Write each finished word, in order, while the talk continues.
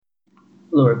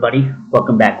Hello, everybody.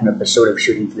 Welcome back to an episode of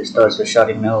Shooting for the Stars with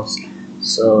Shotty Mills.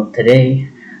 So today,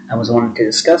 I was wanting to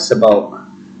discuss about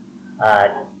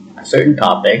a certain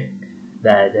topic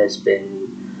that has been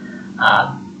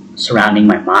surrounding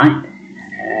my mind,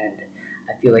 and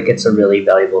I feel like it's a really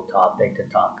valuable topic to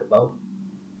talk about.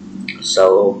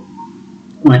 So,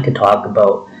 I wanted to talk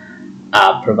about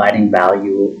providing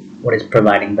value. What does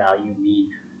providing value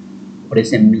mean? What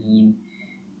does it mean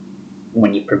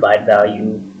when you provide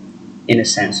value? In a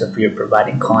sense of you're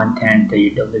providing content or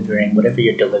you're delivering whatever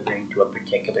you're delivering to a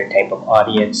particular type of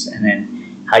audience, and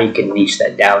then how you can niche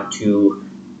that down to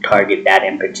target that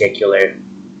in particular.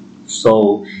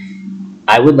 So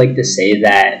I would like to say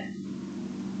that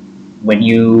when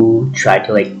you try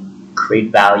to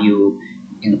create value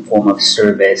in the form of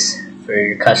service for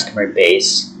your customer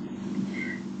base,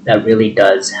 that really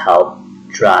does help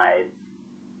drive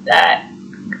that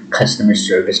customer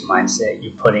service mindset.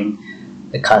 You're putting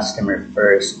the customer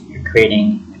first. You're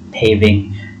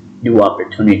paving new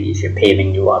opportunities. You're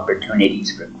paving new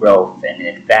opportunities for growth and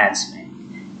advancement.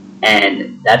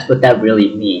 And that's what that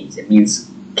really means. It means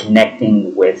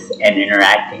connecting with and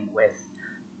interacting with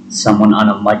someone on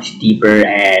a much deeper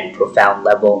and profound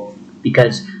level.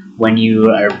 Because when you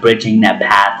are bridging that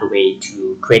pathway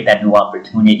to create that new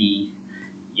opportunity,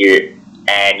 you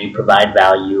provide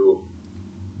value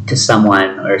to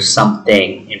someone or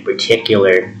something in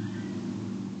particular,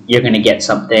 you're going to get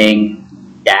something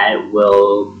that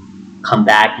will come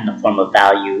back in the form of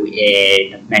value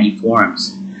in many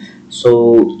forms.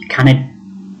 So it's kind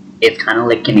of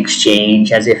like an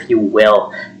exchange, as if you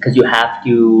will, because you have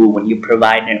to when you're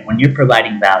providing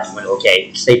value.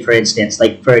 Okay, say for instance,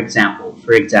 for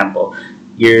example,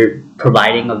 you're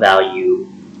providing a value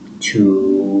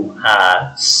to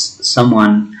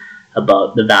someone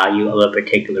about the value of a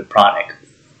particular product.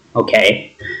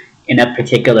 Okay, in a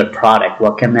particular product,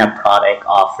 what can that product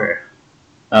offer?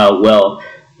 Well,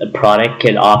 the product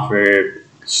can offer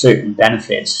certain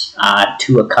benefits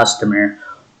to a customer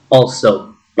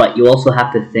also, but you also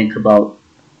have to think about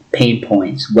pain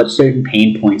points. What certain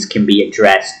pain points can be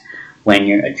addressed when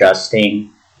you're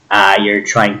adjusting? You're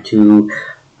trying to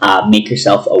make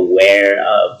yourself aware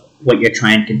of what you're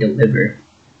trying to deliver.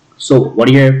 So, what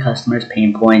are your customers'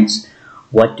 pain points?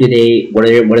 What are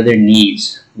their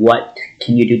needs? What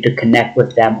can you do to connect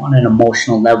with them on an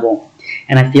emotional level?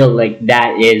 And I feel like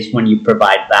that is when you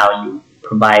provide value.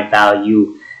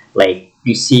 Like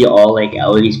you see all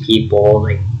these people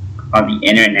on the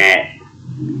internet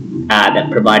that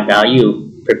provide value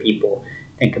for people.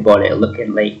 Think about it. Look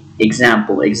at big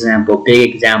example,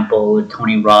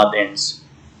 Tony Robbins.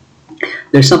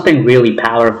 There's something really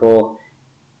powerful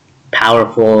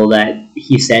that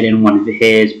he said in one of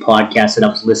his podcasts that I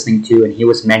was listening to, and he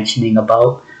was mentioning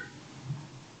about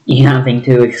you having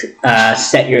to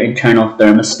set your internal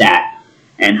thermostat.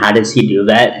 And how does he do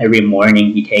that? Every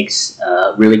morning he takes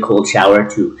a really cold shower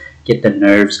to get the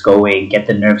nerves going,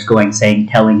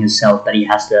 telling himself that he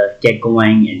has to get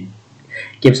going, and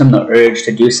gives him the urge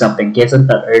to do something, gives him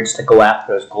the urge to go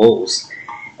after his goals.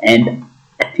 And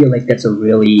I feel like that's a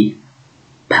really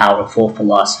powerful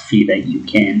philosophy that you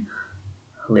can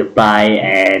live by,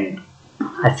 and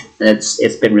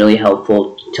it's been really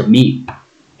helpful to me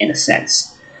in a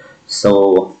sense.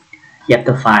 So you have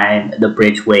to find the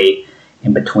bridge way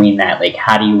in between that.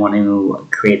 How do you want to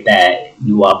create that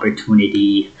new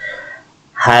opportunity?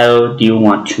 How do you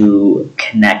want to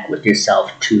connect with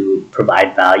yourself to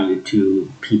provide value to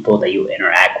people that you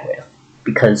interact with?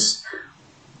 Because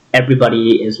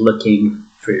everybody is looking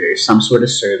for some sort of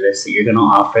service that you're going to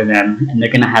offer them, and they're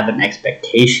going to have an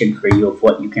expectation for you of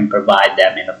what you can provide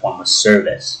them in the form of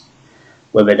service.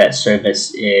 Whether that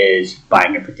service is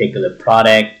buying a particular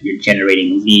product, you're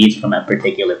generating leads from a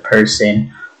particular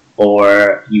person,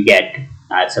 or you get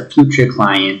it's a future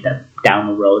client that down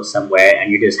the road somewhere,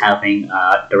 and you're just having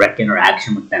direct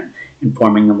interaction with them,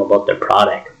 informing them about their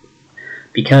product.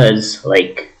 Because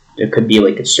there could be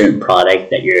a certain product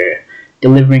that you're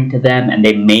delivering to them, and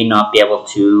they may not be able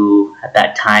to, at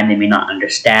that time, they may not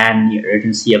understand the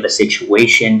urgency of a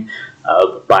situation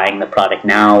of buying the product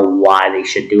now, why they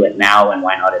should do it now, and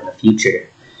why not in the future.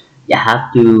 You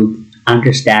have to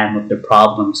understand what their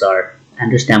problems are,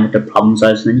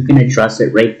 so then you can address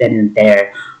it right then and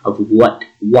there of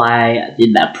why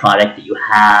did that product that you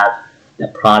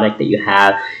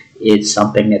have is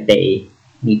something that they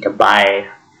need to buy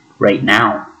right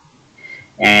now.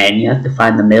 And you have to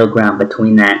find the middle ground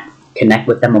between that, connect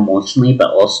with them emotionally,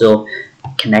 but also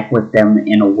connect with them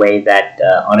in a way that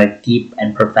on a deep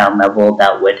and profound level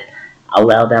that would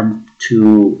allow them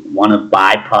to want to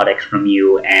buy products from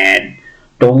you. And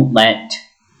don't let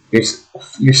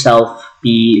yourself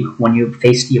be when you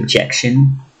face the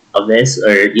objection of this,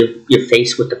 or you're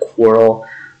faced with the quarrel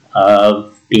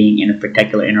of being in a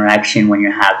particular interaction when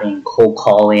you're having cold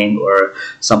calling or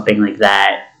something like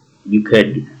that. You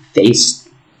could face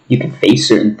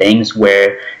certain things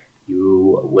where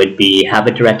you would be have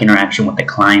a direct interaction with the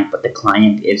client, but the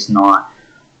client is not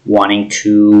wanting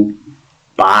to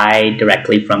buy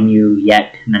directly from you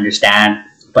yet and understand.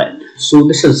 But so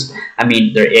this is, I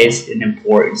mean, there is an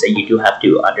importance that you do have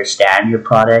to understand your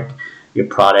product,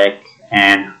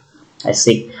 and I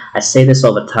say this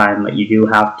all the time, but you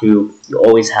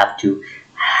always have to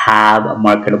have a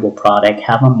marketable product,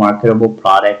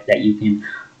 that you can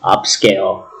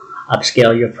upscale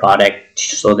your product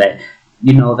so that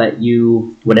you know that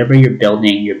whatever you're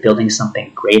building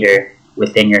something greater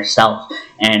within yourself.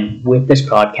 And with this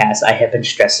podcast, I have been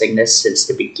stressing this since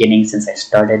the beginning, since I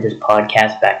started this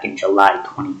podcast back in July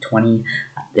 2020.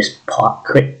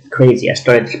 Crazy. I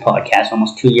started this podcast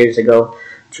almost 2 years ago,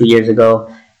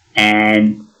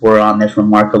 and we're on this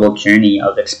remarkable journey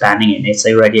of expanding it. It's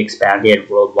already expanded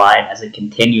worldwide as it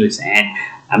continues, and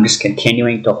I'm just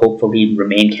continuing to hopefully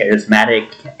remain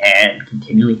charismatic and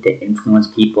continuing to influence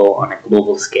people on a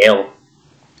global scale.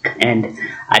 And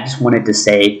I just wanted to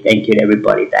say thank you to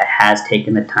everybody that has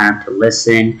taken the time to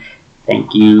listen.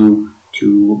 Thank you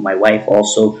to my wife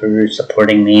also for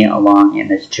supporting me along in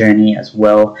this journey as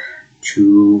well,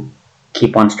 to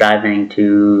keep on striving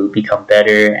to become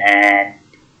better and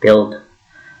build.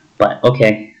 But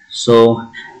okay, so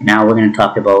now we're going to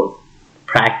talk about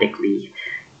practically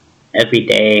every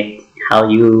day how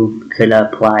you could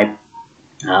apply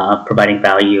providing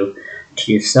value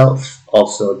to yourself,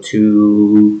 also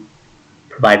to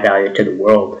provide value to the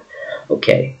world.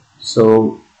 Okay,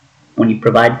 so when you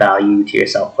provide value to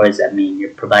yourself, what does that mean?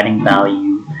 You're providing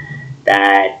value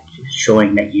that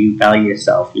showing that you value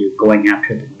yourself. You're going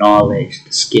after the knowledge,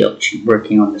 the skills. You're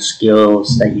working on the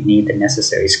skills that you need, the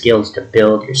necessary skills to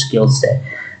build your skill set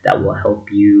that will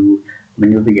help you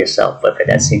maneuver yourself, whether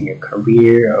that's in your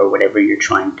career or whatever you're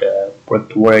trying to work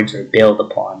towards or build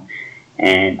upon.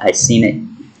 And I've seen it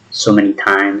so many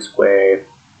times where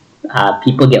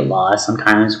people get lost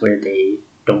sometimes, where they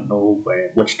don't know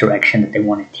which direction that they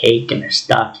want to take and they're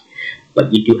stuck.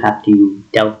 But you do have to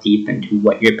delve deep into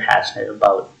what you're passionate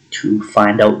about to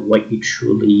find out what you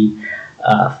truly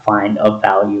find of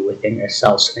value within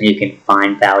yourself, so that you can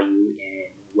find value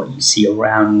in what you see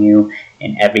around you,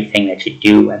 in everything that you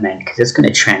do. And then, because it's going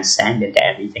to transcend into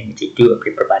everything that you do. If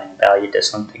you're providing value to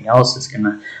something else, it's going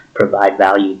to provide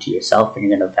value to yourself, and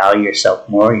you're going to value yourself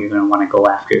more. You're going to want to go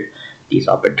after these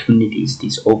opportunities,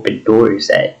 these open doors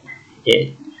that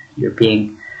you're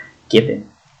being given.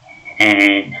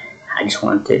 And I just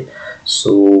wanted to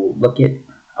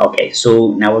okay,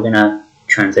 so now we're gonna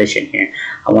transition here.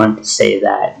 I wanted to say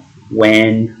that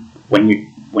when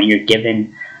you're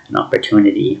given an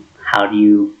opportunity, how do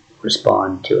you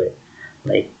respond to it?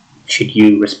 Like, should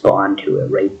you respond to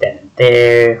it right then and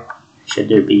there? Should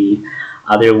there be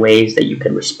other ways that you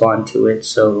could respond to it?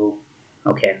 So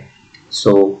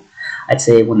I'd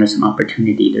say when there's an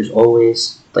opportunity, there's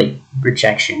always like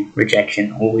rejection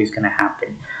always gonna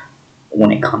happen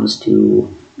when it comes to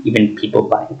even people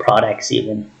buying products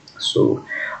even. So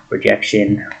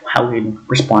rejection, how we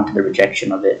respond to the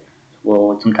rejection of it.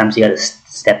 Well, sometimes you gotta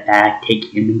step back,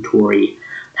 take inventory,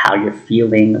 how you're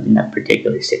feeling in that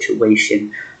particular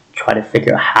situation, try to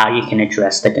figure out how you can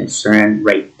address the concern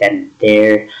right then and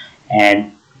there,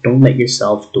 and don't let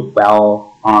yourself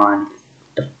dwell on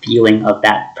the feeling of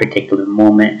that particular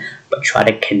moment, but try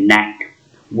to connect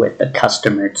with the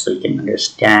customer so you can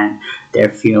understand their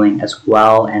feeling as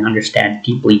well, and understand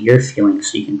deeply your feelings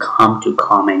so you can come to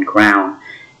common ground.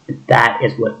 That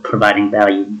is what providing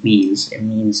value means. It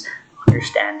means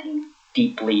understanding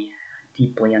deeply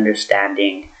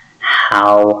understanding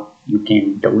how you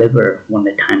can deliver when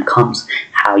the time comes,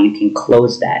 how you can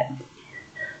close that.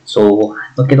 So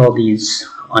look at all these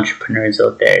entrepreneurs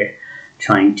out there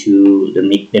trying to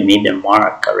they made their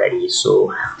mark already.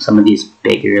 So some of these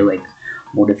bigger like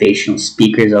motivational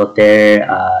speakers out there,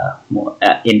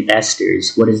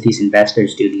 investors. What does these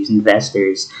investors do? These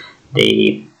investors,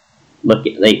 they look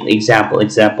at like example.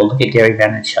 Look at Gary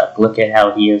Vaynerchuk. Look at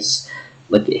how he is.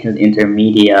 Look at his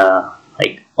intermedia,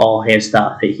 like all his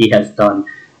stuff that he has done.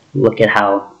 Look at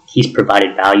how he's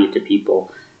provided value to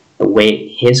people. The way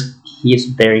he is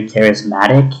very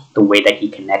charismatic. The way that he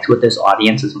connects with his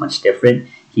audience is much different.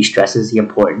 He stresses the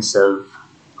importance of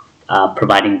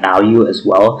providing value as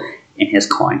well in his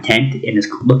content.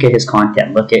 Look at his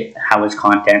content. Look at how his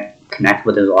content connects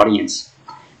with his audience.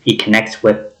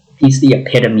 He's the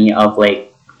epitome of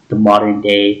like the modern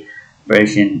day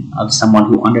version of someone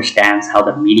who understands how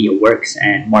the media works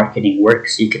and marketing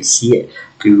works. You can see it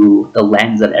through the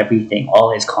lens of everything,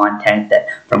 all his content, that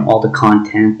from all the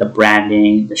content, the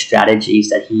branding, the strategies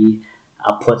that he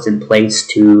puts in place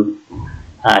to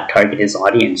target his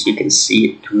audience. You can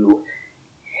see it through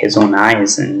his own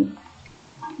eyes, and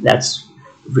that's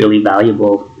really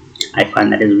valuable. I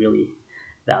find that is really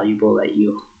valuable that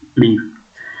you, I mean,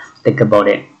 think about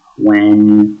it.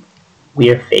 When we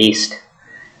are faced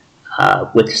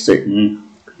with certain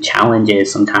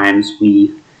challenges, sometimes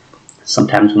we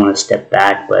want to step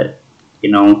back, but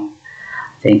I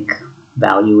think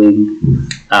valuing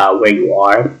where you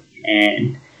are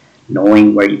and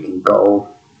knowing where you can go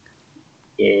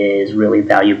is really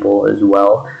valuable as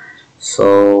well.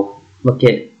 So look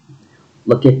at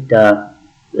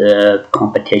the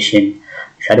competition.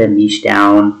 Try to niche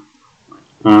down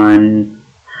on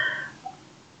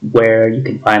where you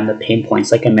can find the pain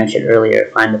points. Like I mentioned earlier,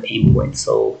 find the pain points.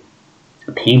 So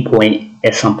a pain point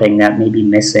is something that may be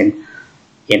missing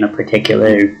in a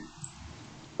particular,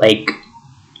 like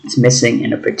it's missing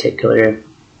in a particular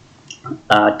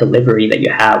delivery that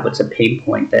you have. What's a pain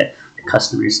point that the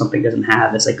customer something doesn't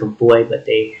have? It's like a void that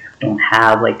they don't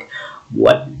have. Like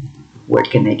where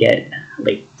can they get?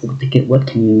 Like what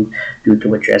can you do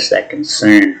to address that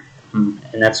concern? And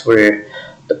that's where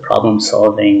the problem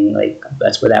solving, like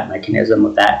that's where that mechanism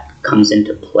of that comes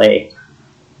into play.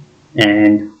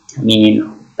 And I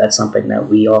mean, that's something that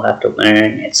we all have to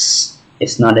learn. It's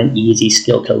not an easy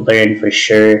skill to learn for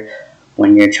sure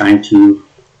when you're trying to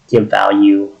give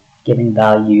value. Giving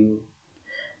value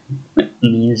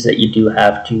means that you do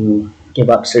have to give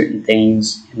up certain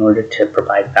things in order to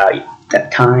provide value.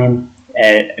 That time,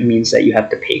 it means that you have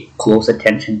to pay close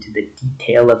attention to the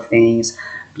detail of things,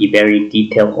 be very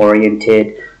detail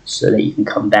oriented, so that you can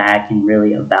come back and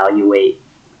really evaluate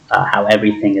how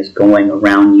everything is going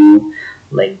around you.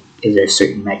 Like, is there a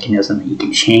certain mechanism that you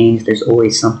can change? There's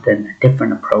always something, a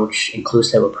different approach,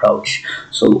 inclusive approach.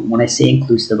 So when I say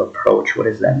inclusive approach, what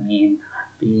does that mean?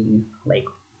 Being like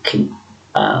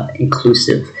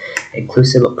inclusive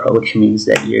approach means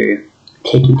that you're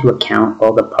taking into account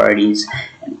all the parties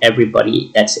and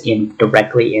everybody that's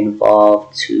directly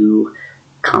involved to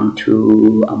come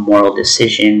to a moral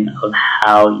decision of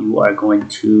how you are going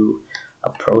to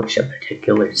approach a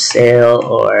particular sale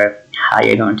or how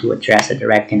you're going to address a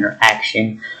direct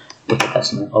interaction with the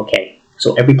customer. Okay,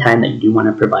 so every time that you do want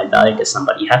to provide value to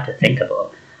somebody, you have to think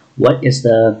about what is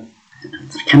the,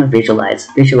 kind of visualize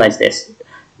this,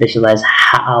 visualize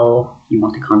how you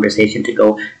want the conversation to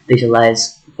go,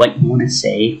 visualize what you want to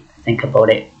say, think about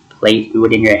it, play through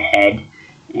it in your head,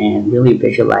 and really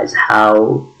visualize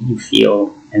how you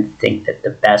feel and think that the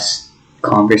best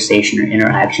conversation or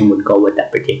interaction would go with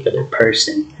that particular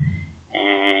person,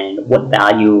 and what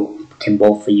value can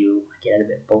both of you get out of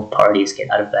it, both parties get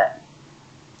out of that.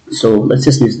 So let's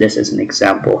just use this as an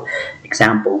example.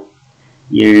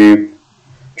 You're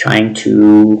trying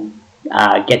to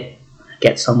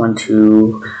get someone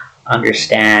to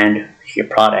understand your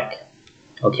product.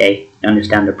 Okay,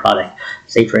 understand the product.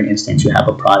 Say for instance, you have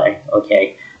a product.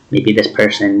 Okay, maybe this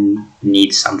person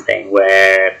needs something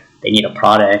where they need a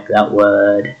product that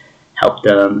would help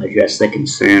them address the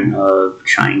concern of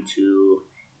trying to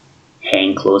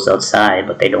hang clothes outside,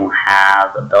 but they don't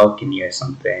have a balcony or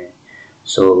something.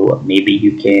 So maybe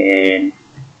you can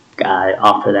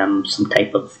offer them some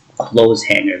type of clothes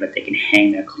hanger that they can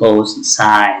hang their clothes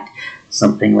inside,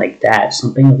 something like that,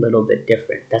 something a little bit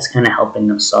different. That's kind of helping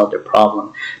them solve their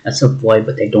problem. That's a void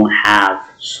but they don't have.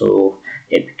 So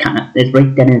it's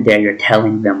right then and there you're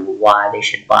telling them why they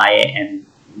should buy it and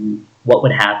what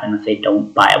would happen if they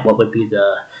don't buy it. What would be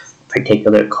the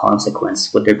particular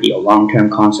consequence? Would there be a long-term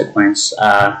consequence?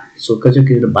 So because they're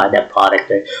going to buy that product,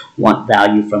 they want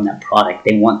value from that product.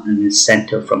 They want an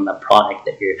incentive from the product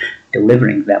that you're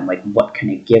delivering them. Like, what can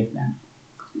it give them?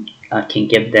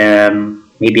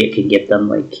 Maybe it can give them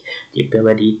like the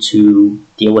ability to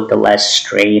deal with the less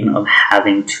strain of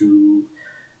having to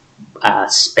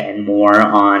spend more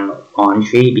on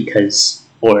laundry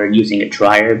or using a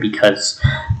dryer because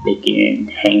they can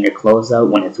hang their clothes out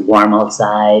when it's warm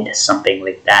outside, something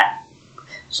like that.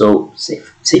 So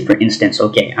say for instance,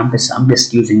 okay, I'm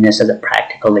just using this as a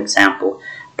practical example.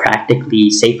 Practically,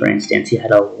 say for instance, you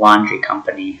had a laundry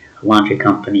company,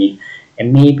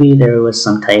 and maybe there was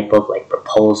some type of like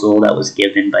proposal that was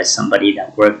given by somebody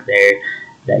that worked there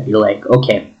that you're like,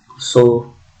 okay,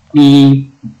 so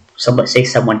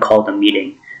someone called a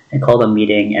meeting. They called a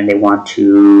meeting and they want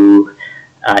to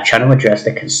try to address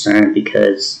the concern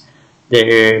because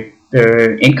their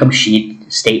income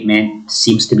sheet statement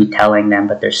seems to be telling them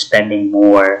that they're spending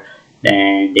more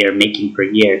than they're making per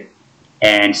year.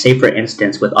 And say, for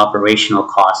instance, with operational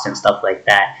costs and stuff like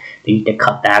that, they need to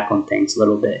cut back on things a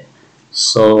little bit.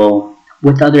 So,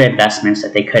 with other investments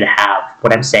that they could have,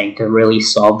 what I'm saying to really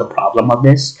solve the problem of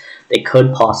this, they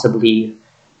could possibly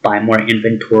buy more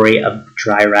inventory of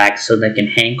dry racks so they can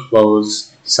hang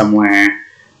clothes somewhere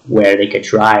where they could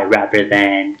dry rather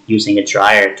than using a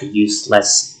dryer to use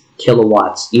less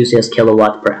kilowatts, use less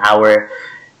kilowatts per hour.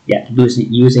 Yeah,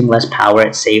 using less power,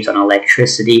 it saves on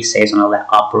electricity, saves on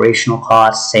operational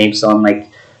costs, saves on like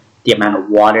the amount of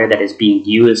water that is being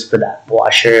used for that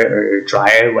washer or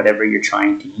dryer, whatever you're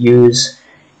trying to use.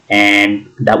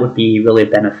 And that would be really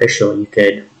beneficial. You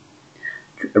could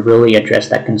really address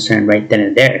that concern right then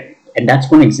and there. And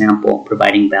that's one example,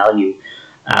 providing value,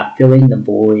 filling the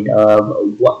void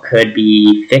of what could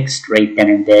be fixed right then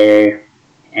and there,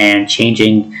 and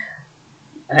changing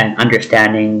and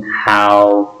understanding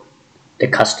how the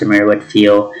customer would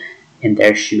feel in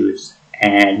their shoes,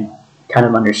 and kind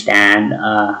of understand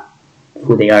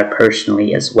who they are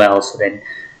personally as well, so that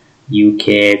you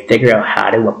can figure out how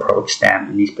to approach them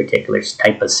in these particular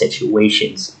type of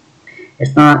situations.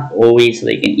 It's not always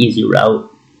like an easy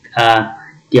route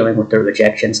dealing with the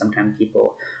rejection. Sometimes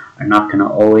people are not going to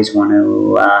always want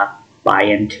to buy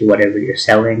into whatever you're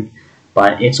selling,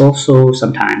 but it's also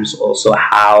sometimes also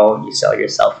how you sell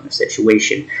yourself in a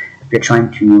situation. If you're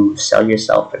trying to sell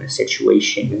yourself in a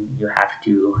situation, you have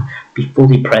to be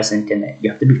fully present in it. You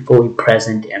have to be fully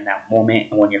present in that moment,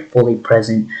 and when you're fully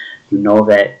present, you know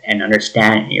that and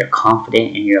understand, and you're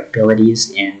confident in your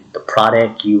abilities in the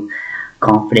product. You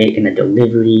confident in the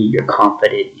delivery. You're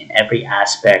confident in every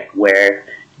aspect, where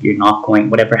you're not going,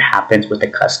 whatever happens with the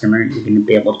customer, you're going to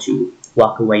be able to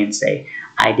walk away and say,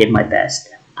 I did my best.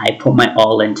 I put my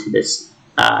all into this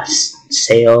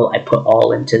sale. I put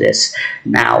all into this.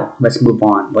 Now let's move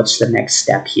on. What's the next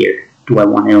step here? Do I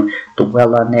want to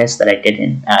dwell on this, that I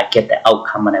didn't get the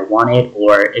outcome that I wanted,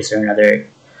 or is there another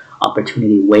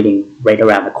opportunity waiting right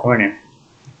around the corner?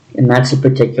 And that's a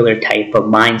particular type of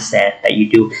mindset that you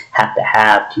do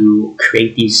have to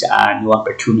create these new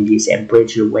opportunities and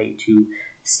bridge your way to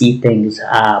see things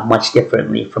much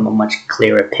differently, from a much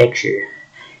clearer picture.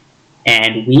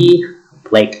 And we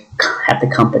have to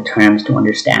come to terms to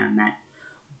understand that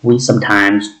we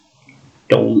sometimes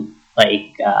don't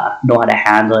know how to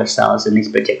handle ourselves in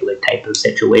these particular type of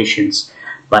situations.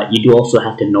 But you do also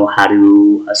have to know how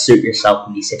to assert yourself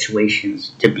in these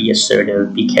situations, to be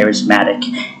assertive, be charismatic,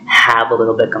 have a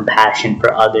little bit of compassion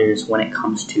for others when it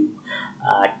comes to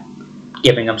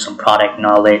giving them some product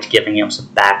knowledge, giving them some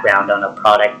background on a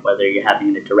product, whether you're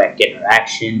having a direct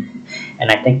interaction. And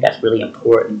I think that's really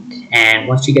important. And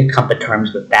once you come to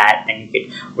terms with that, then you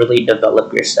can really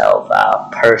develop yourself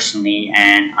personally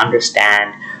and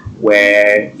understand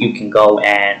where you can go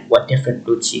and what different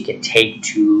routes you can take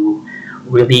to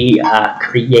really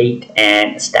create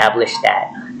and establish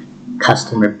that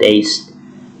customer-based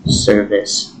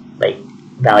service, like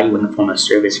value in the form of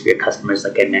service for your customers.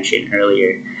 Like I mentioned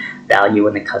earlier, value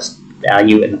in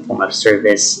the form of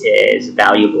service is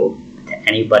valuable to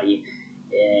anybody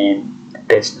in the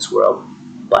business world.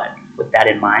 But with that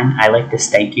in mind, I like to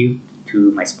thank you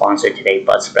to my sponsor today,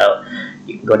 Buzzsprout.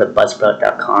 You can go to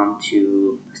buzzsprout.com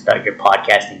to start your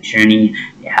podcasting journey.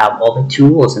 They have all the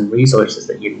tools and resources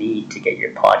that you need to get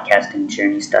your podcasting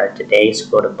journey started today. So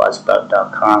go to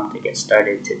buzzsprout.com to get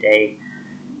started today.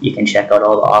 You can check out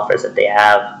all the offers that they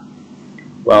have.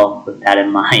 Well, with that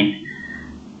in mind,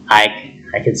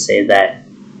 I could say that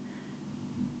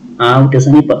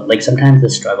sometimes the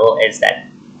struggle is that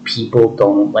people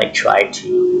don't try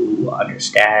to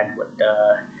understand what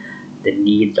the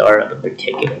needs are of a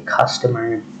particular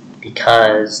customer,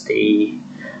 because they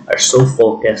are so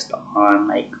focused on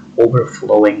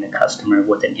overflowing the customer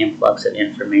with an influx of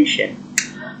information.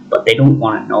 But they don't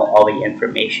want to know all the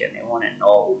information. They want to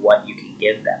know what you can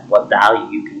give them, what value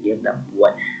you can give them,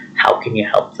 how can you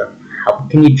help them, how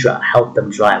can you help them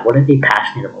drive, what are they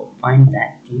passionate about. Find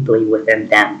that deeply within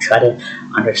them. Try to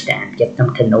understand, get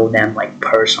them to know them on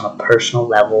a personal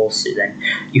level, so then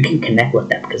you can connect with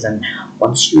them. Because then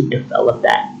once you develop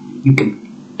that, you can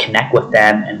connect with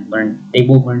them and they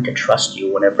will learn to trust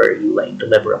you whenever you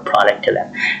deliver a product to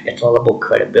them. It's all about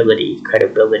credibility,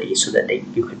 so that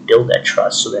you can build that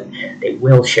trust, so that they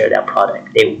will share that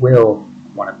product. They will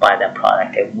want to buy that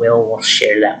product. They will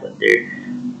share that with their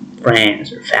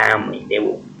friends or family. They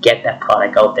will get that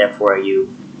product out there for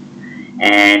you.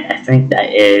 And I think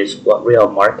that is what real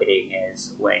marketing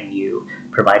is. When you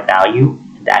provide value,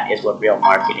 that is what real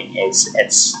marketing is.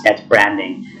 It's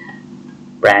branding.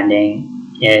 Branding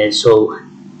is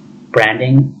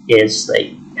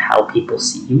how people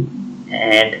see you.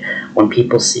 And when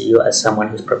people see you as someone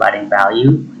who's providing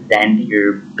value, then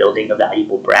you're building a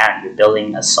valuable brand. You're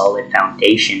building a solid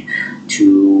foundation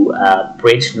to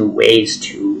bridge new ways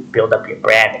to build up your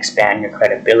brand, expand your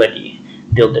credibility,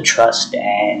 build the trust,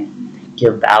 and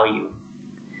give value.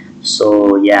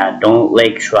 So yeah, don't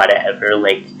like try to ever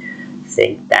like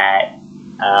think that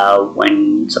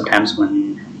when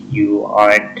you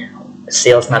aren't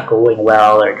sales not going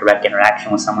well or direct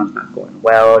interaction with someone's not going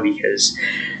well, because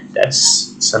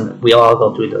we all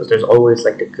go through those. There's always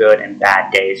like the good and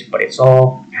bad days, but it's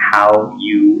all how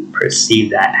you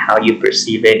perceive that, how you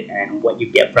perceive it, and what you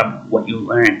get from it, what you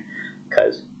learn.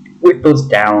 Because with those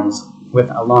downs,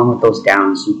 along with those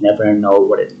downs, you never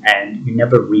know and you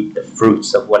never reap the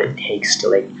fruits of what it takes to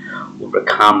like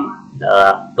overcome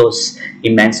those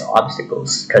immense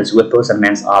obstacles. Because with those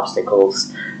immense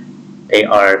obstacles, they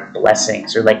are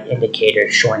blessings or like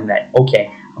indicators showing that,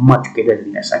 okay, I'm much greater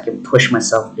than this. I can push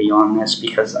myself beyond this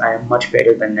because I am much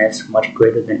greater than this, much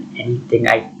greater than anything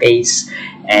I face,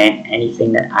 and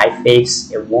anything that I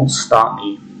face, it won't stop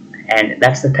me. And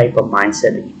that's the type of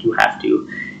mindset that you do have to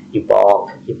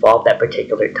evolve that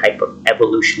particular type of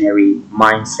evolutionary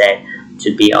mindset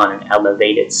to be on an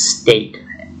elevated state.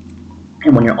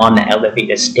 And when you're on the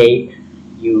elevated state,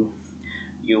 you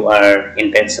are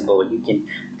invincible. You can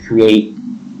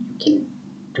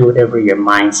do whatever your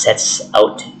mind sets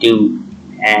out to do.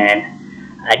 And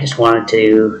I just wanted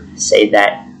to say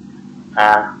that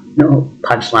no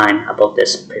punchline about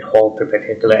this whole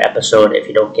particular episode. If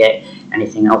you don't get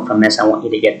anything out from this, I want you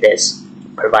to get this: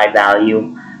 provide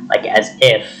value, like as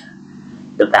if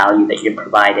the value that you're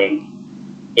providing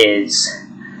is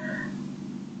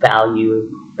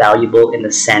valuable in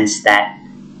the sense that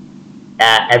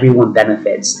everyone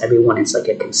benefits. Everyone is like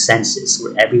a consensus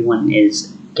where everyone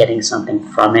is getting something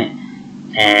from it,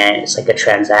 and it's like a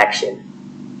transaction.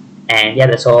 And yeah,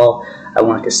 that's all I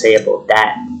wanted to say about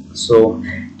that. So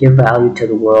give value to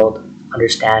the world,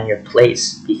 understand your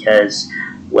place, because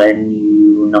when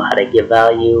you know how to give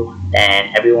value,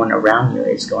 then everyone around you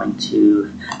is going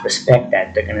to respect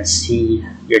that. They're going to see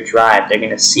your drive. They're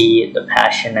going to see the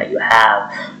passion that you have.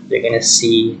 They're going to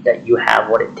see that you have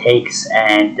what it takes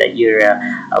and that you're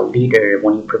a leader.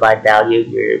 When you provide value,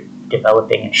 you're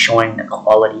developing and showing the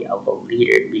quality of a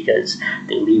leader, because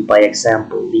they lead by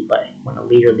example. When a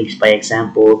leader leads by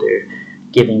example, they're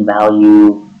giving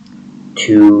value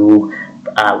to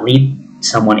lead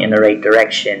someone in the right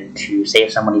direction. To say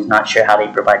if somebody's not sure how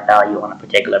they provide value on a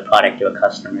particular product to a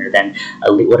customer, then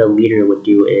what a leader would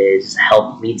do is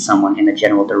help lead someone in a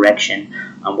general direction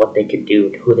on what they can do,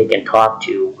 who they can talk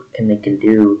to, what they can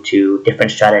do, to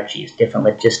different strategies, different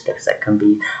logistics that can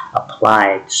be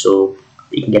applied, so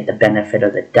you can get the benefit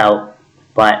of the doubt.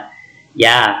 But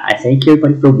yeah, I thank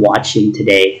everybody for watching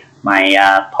today, my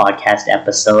podcast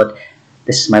episode.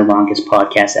 This is my longest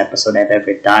podcast episode I've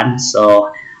ever done,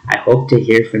 so I hope to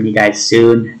hear from you guys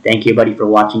soon. Thank you, everybody, for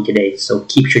watching today. So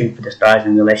keep shooting for the stars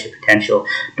and realize your potential.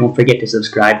 Don't forget to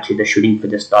subscribe to the Shooting for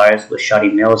the Stars with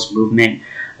Shotty Mills movement.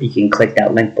 You can click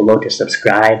that link below to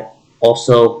subscribe.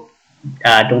 Also,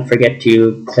 don't forget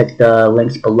to click the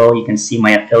links below. You can see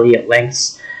my affiliate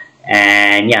links.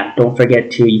 And yeah, don't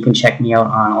forget you can check me out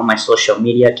on all my social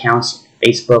media accounts,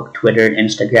 Facebook, Twitter,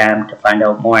 Instagram, to find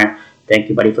out more. Thank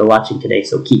you, buddy, for watching today.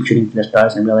 So keep shooting for the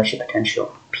stars and realize your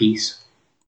potential. Peace.